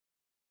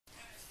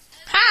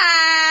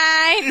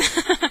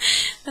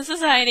This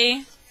is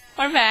Heidi.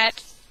 We're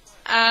back.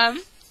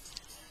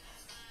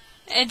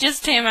 It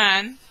just came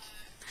on.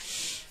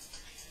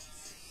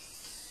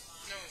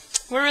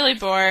 We're really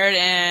bored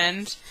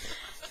and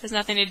there's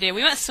nothing to do.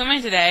 We went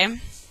swimming today.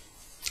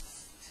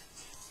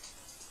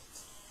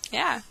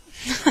 Yeah.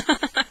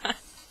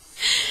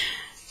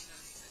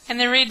 And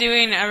they're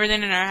redoing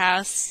everything in our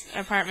house,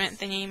 apartment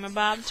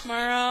thingy-mabob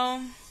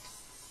tomorrow.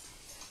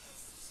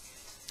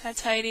 That's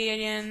Heidi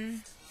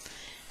again.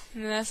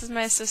 And this is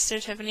my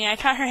sister Tiffany. I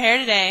cut her hair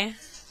today.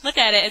 Look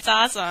at it, it's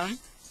awesome.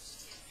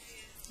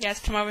 You guys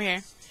come over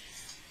here.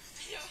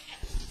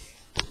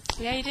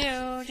 Yeah, you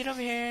do. Get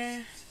over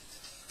here.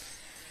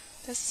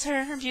 This is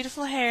her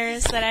beautiful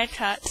hairs that I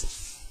cut.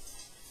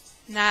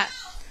 Not.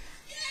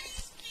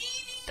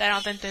 I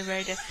don't think they're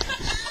very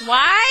different.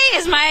 Why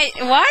is my.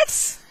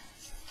 What?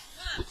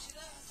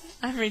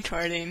 I'm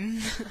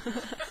recording.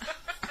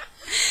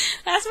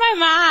 That's my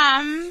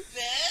mom.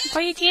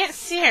 But you can't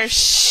see her.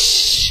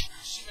 Shh.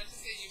 She meant to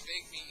say you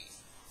big meanie.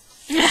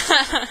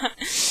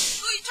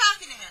 Who are you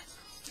talking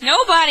to?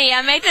 Nobody.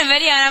 I'm making a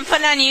video and I'm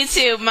putting it on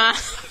YouTube, Mom.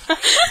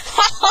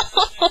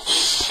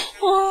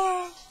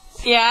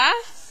 Yeah?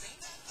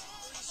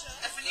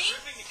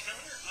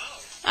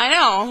 I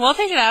know. We'll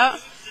take it out.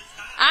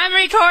 I'm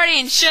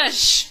recording.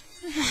 Shush.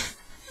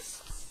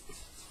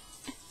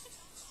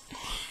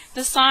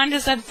 The song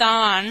just said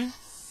Dawn.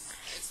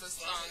 It's the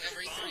song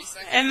every 3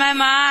 seconds. And my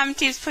mom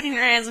keeps putting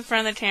her hands in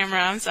front of the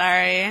camera. I'm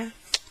sorry.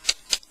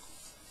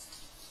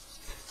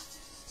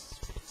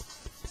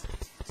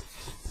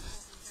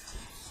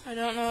 I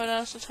don't know what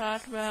else to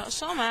talk about.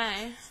 So am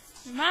I.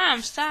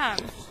 Mom, stop.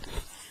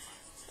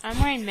 I'm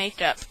wearing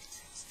makeup.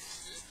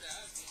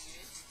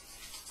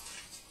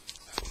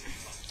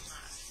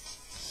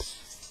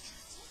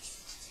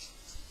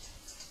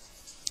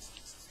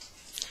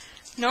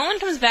 Nolan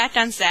comes back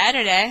on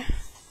Saturday.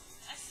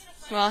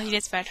 Well, he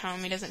gets back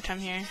home. He doesn't come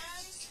here.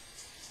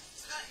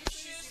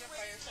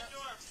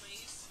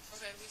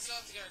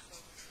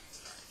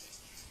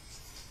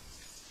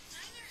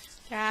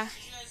 Yeah.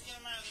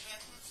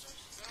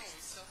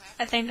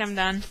 I think I'm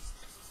done.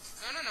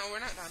 No, we're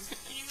not done.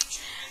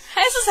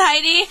 Hi, this is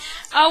Heidi.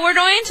 We're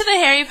going to the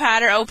Harry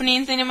Potter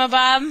opening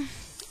thingamabob, and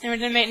we're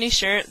going to make new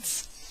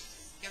shirts.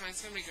 Yeah,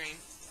 mine's going to be green.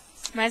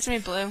 Mine's going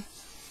to be blue.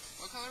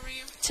 What color were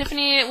you?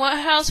 Tiffany, what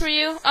house were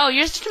you? Oh,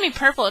 yours is going to be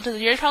purple,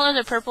 because your colors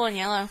are purple and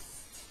yellow.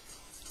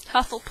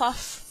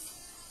 Hufflepuff.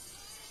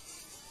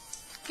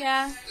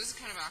 Yeah. This is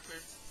kind of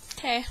awkward.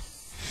 Okay.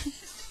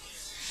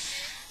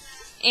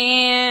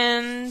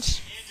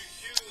 And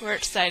we're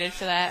excited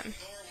for that.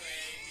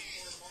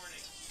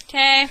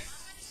 Okay.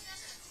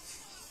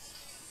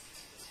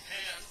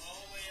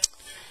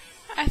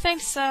 I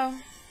think so.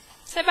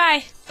 Say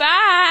bye.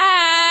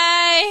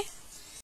 Bye!